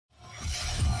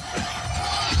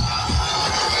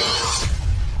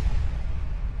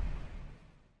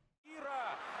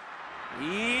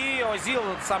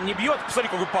сам не бьет. Посмотри,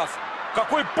 какой пас.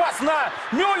 Какой пас на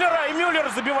Мюллера, и Мюллер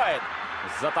забивает.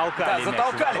 Затолкали. Да,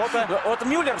 затолкали. Вот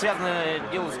Мюллер, связанное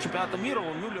дело с чемпионатом мира,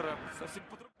 у Мюллера совсем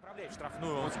управляет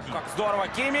штрафную. Как здорово,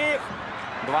 Киммих.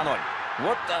 2-0.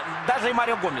 Вот даже и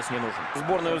Марио Гомес не нужен.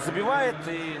 Сборную забивает,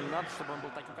 и надо, чтобы он был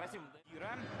таким красивым.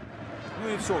 Ну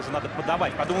и все, уже надо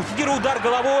подавать. Подумал, Хедира, удар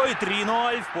головой.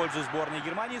 3-0 в пользу сборной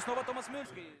Германии. Снова Томас Мюллер.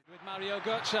 Mario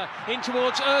Götze in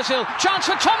towards Ozil. Chance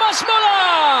for Thomas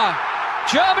Muller!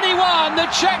 Germany won, the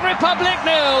Czech Republic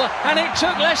 0, and it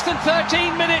took less than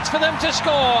 13 minutes for them to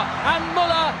score. And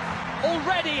Muller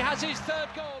already has his third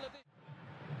goal.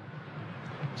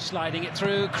 Sliding it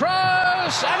through,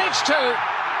 Kroos, and it's 2.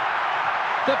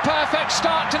 The perfect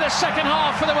start to the second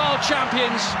half for the world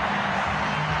champions.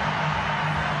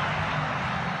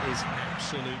 Is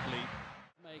absolutely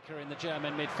Maker in the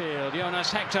German midfield,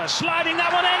 Jonas Hector sliding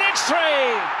that one in, it's 3!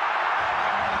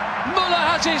 Muller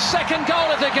has his second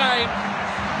goal of the game.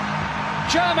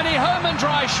 Germany home and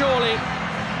dry, surely.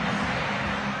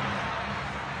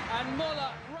 And Muller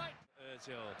right.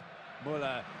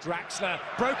 Muller, Draxler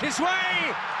broke his way,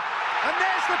 and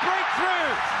there's the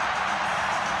breakthrough.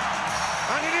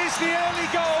 And it is the early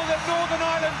goal that Northern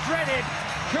Ireland dreaded,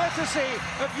 courtesy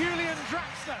of Julian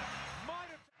Draxler.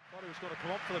 Thought he was going to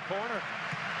come up for the corner.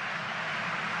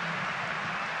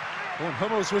 One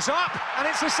Hummels was up, and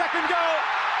it's the second goal.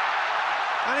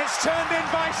 And it's turned in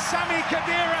by Sami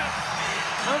Khedira.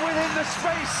 And within the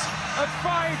space of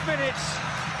 5 minutes,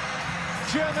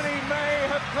 Germany may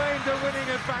have claimed a winning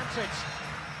advantage.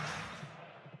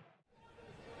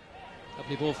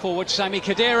 Lovely ball forward, Sami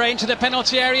Khedira into the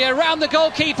penalty area, around the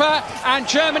goalkeeper, and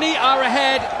Germany are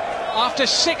ahead after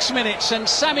 6 minutes. And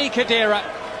Sami Khedira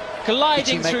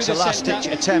gliding through the last-ditch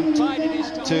attempt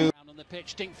to on the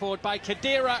pitch, dink forward by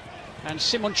Khedira, and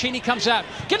Simoncini comes out.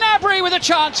 Gnabry with a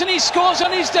chance, and he scores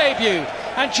on his debut.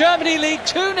 And Germany lead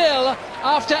 2-0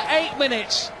 after 8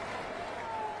 minutes.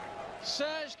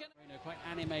 Serge Gnabry quite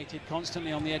animated,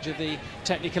 constantly on the edge of the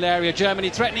technical area. Germany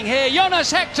threatening here.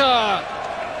 Jonas Hector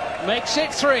makes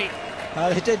it 3.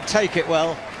 They did take it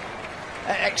well.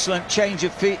 Excellent change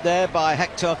of feet there by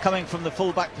Hector, coming from the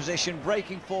full-back position,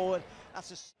 breaking forward.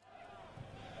 That's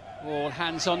all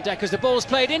hands on deck as the ball's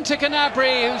played into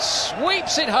Gnabry, who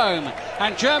sweeps it home.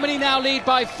 And Germany now lead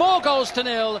by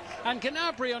 4-0. And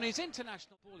Gnabry on his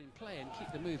international ball in play and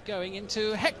keep the move going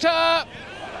into Hector,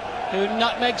 who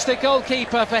nutmegs the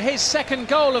goalkeeper for his second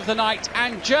goal of the night.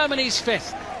 And Germany's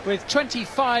 5th with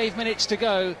 25 minutes to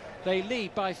go. They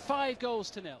lead by 5-0.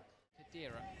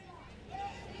 Khedira.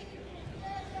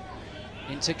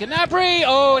 Into Gnabry,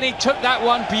 oh, and he took that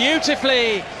one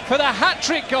beautifully for the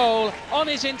hat-trick goal on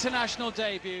his international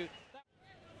debut.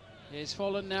 Here's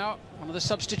Volland now, one of the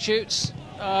substitutes,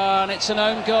 and it's an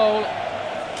own goal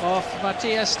of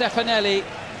Mattia Stefanelli,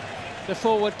 the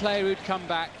forward player who'd come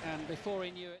back, and before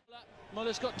he knew it,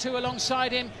 Muller's got 2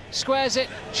 alongside him, squares it,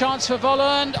 chance for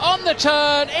Volland, on the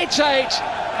turn, it's 8,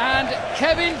 and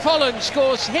Kevin Volland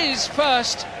scores his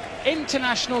first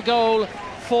international goal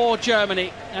for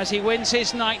Germany as he wins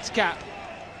his 9th cap.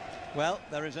 well,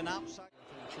 there is an outside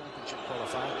Championship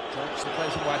qualifier. Draxler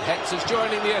plays it wide. Hector's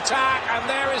joining the attack, and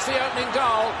there is the opening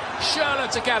goal. Schurrle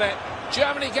to get it.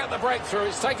 Germany get the breakthrough.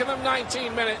 It's taken them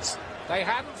 19 minutes. They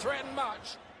hadn't threatened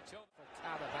much.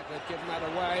 They've given that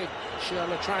away.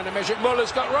 Schurrle trying to measure it.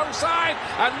 Muller's got wrong side,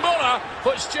 and Muller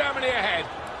puts Germany ahead.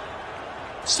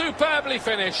 Superbly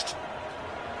finished.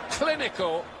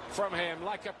 Clinical from him,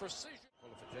 like a precision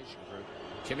qualification group.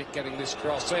 Kimmich getting this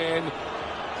cross in.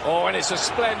 Oh, and it's a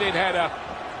splendid header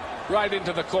right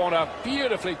into the corner.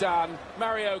 Beautifully done.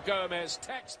 Mario Gomez,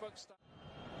 textbook stuff.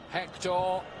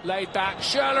 Hector laid back.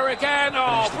 Schurrle again.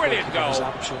 Oh, brilliant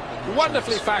goal.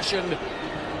 Wonderfully fashioned.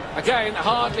 Again,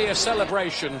 hardly a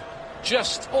celebration.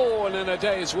 Just all in a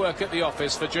day's work at the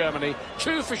office for Germany.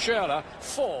 2 for Schurrle,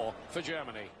 4 for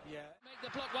Germany. Yeah. Make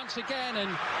the block once again,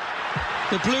 and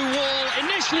the blue wall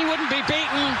initially wouldn't be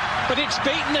beaten, but it's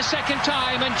beaten the second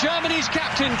time, and Germany's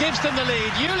captain gives them the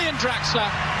lead. Julian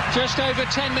Draxler, just over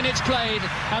 10 minutes played,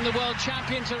 and the world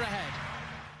champions are ahead.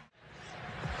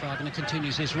 Wagner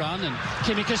continues his run, and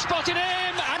Kimmich has spotted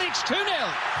him, and it's 2-0.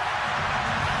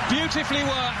 Beautifully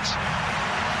worked,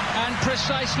 and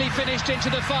precisely finished into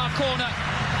the far corner.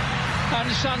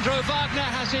 And Sandro Wagner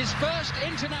has his first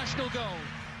international goal.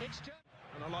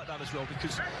 And I like that as well,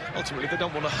 because ultimately they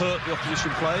don't want to hurt the opposition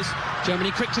players.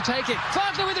 Germany quick to take it.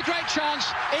 Wagner with a great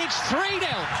chance. It's 3-0.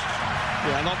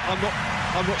 Yeah, and I'm not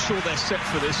I'm not sure they're set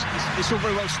for this. It's all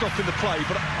very well stopping the play,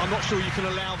 but I'm not sure you can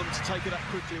allow them to take it up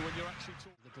quickly when you're actually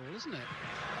talking. The ball, isn't it?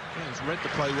 Yeah, he's read the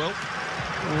play well.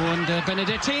 And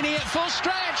Benedettini at full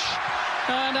stretch.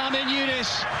 And Amin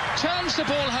Younis turns the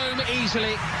ball home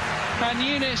easily. And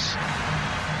Younis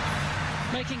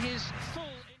making his full...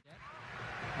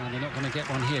 And they're not going to get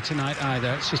one here tonight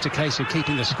either. It's just a case of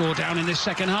keeping the score down in this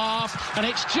second half. And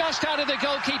it's just out of the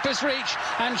goalkeeper's reach.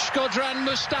 And Shkodran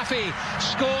Mustafi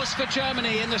scores for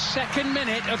Germany in the second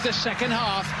minute of the second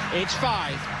half. It's 5.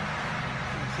 I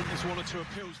think there's one or two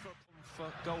appeals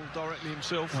for goal directly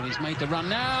himself. Well, he's made the run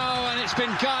now, and it's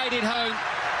been guided home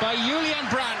by Julian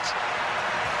Brandt.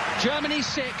 Germany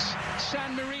 6,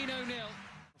 San Marino 0.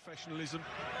 Professionalism.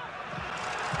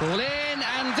 Ball in,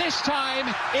 and this time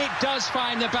it does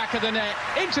find the back of the net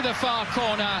into the far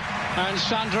corner, and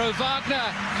Sandro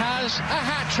Wagner has a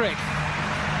hat-trick.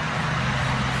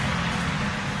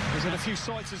 There's been a few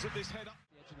sighters at this header.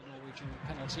 The edge of the Norwegian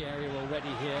penalty area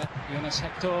already here. Jonas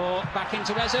Hector back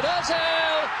into Mesut Ozil.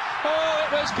 Oh,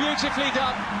 it was beautifully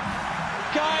done.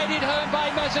 Guided home by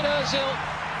Mesut Ozil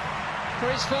for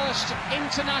his first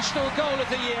international goal of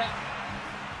the year.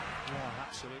 Yeah,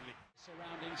 absolutely.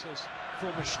 Surroundings as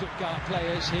former Stuttgart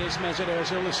players. Here's Mesut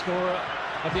Ozil, the scorer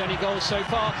of the only goal so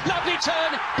far. Lovely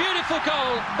turn, beautiful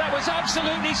goal. That was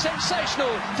absolutely sensational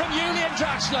from Julian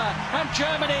Draxler. And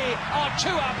Germany are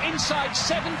 2 up inside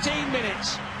 17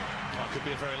 minutes. That could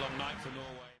be a very long night for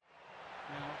Norway.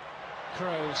 Now,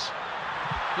 Kroos.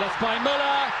 Left by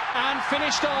Muller and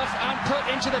finished off and put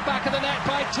into the back of the net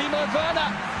by Timo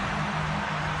Werner.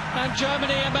 And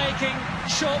Germany are making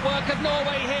short work of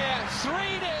Norway here.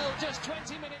 3-0, just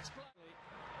 20 minutes play.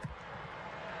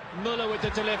 Muller with the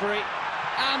delivery.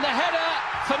 And the header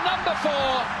for number 4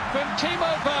 from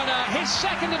Timo Werner, his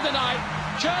second of the night.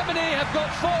 Germany have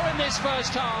got 4 in this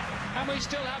first half, and we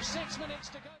still have 6 minutes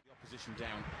to go. The opposition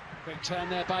down. Quick turn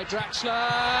there by Draxler,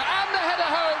 and the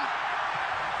header home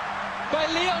by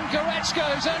Leon Goretzka,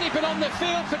 who's only been on the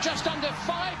field for just under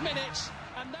 5 minutes,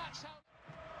 and that's how...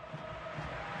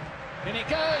 In it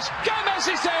goes, Gomez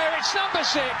is there, it's number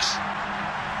 6.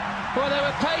 Well, they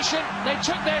were patient, they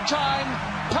took their time,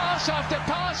 pass after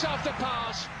pass after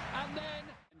pass, and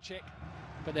then...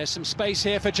 But there's some space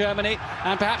here for Germany,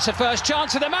 and perhaps a first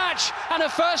chance of the match, and a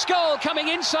first goal coming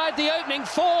inside the opening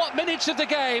 4 minutes of the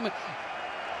game.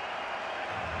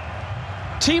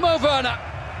 Timo Werner.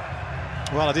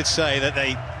 Well, I did say that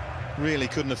they really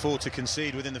couldn't afford to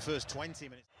concede within the first 20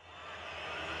 minutes.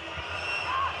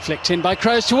 Flicked in by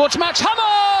Kroos towards Max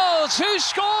Hummels, who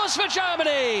scores for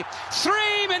Germany.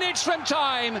 3 minutes from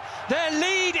time, their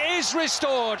lead is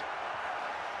restored.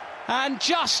 And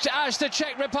just as the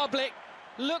Czech Republic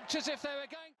looked as if they were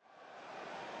going...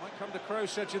 Might come to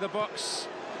Kroos, edge of the box.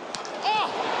 Oh!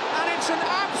 And it's an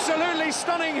absolutely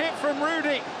stunning hit from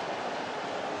Rudy.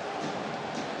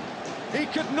 He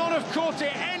could not have caught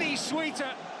it any sweeter.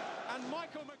 And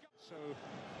Michael so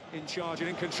in charge and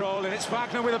in control, and it's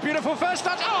Wagner with a beautiful first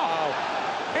touch. Oh!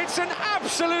 It's an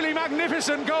absolutely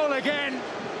magnificent goal again.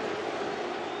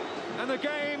 And the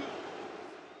game...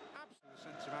 A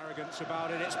sense of arrogance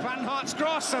about it. It's Panhart's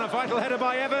cross and a vital header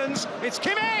by Evans. It's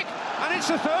Kimmich! And it's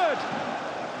the third.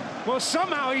 Well,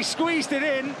 somehow he squeezed it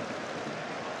in.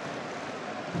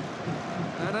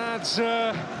 And adds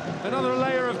another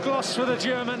layer of gloss for the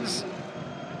Germans.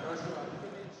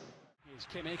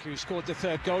 Kimmich, who scored the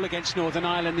 3rd goal against Northern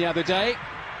Ireland the other day.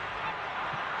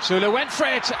 Sula went for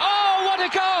it. Oh, what a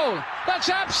goal! That's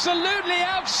absolutely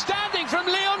outstanding from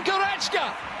Leon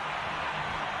Goretzka.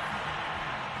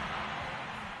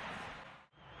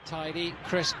 Tidy,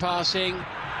 crisp passing.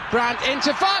 Brandt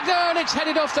into Wagner, and it's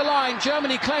headed off the line.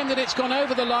 Germany claim that it's gone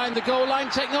over the line. The goal line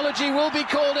technology will be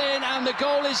called in, and the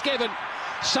goal is given.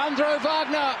 Sandro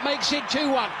Wagner makes it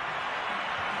 2-1.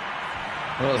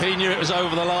 Well, he knew it was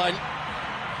over the line.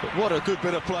 But what a good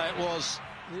bit of play it was.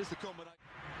 Here's the combination.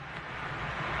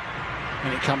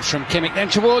 And it comes from Kimmich then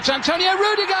towards Antonio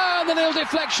Rudiger, and the nil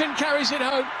deflection carries it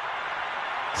home.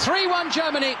 3-1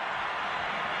 Germany.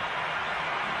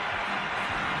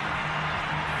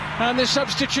 And the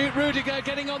substitute Rudiger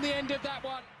getting on the end of that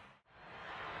one.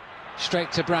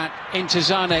 Straight to Brandt, into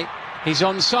Zane. He's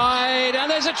onside,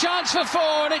 and there's a chance for 4,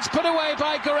 and it's put away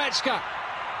by Goretzka.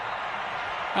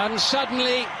 And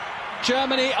suddenly,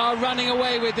 Germany are running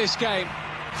away with this game.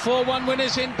 4-1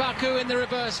 winners in Baku in the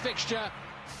reverse fixture.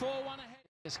 4-1 ahead.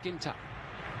 Ginter.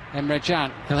 Emre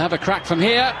Can. He'll have a crack from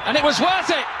here, and it was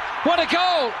worth it. What a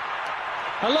goal!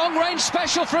 A long-range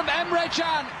special from Emre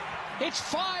Can. It's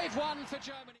 5-1 for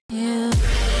Germany. Yeah.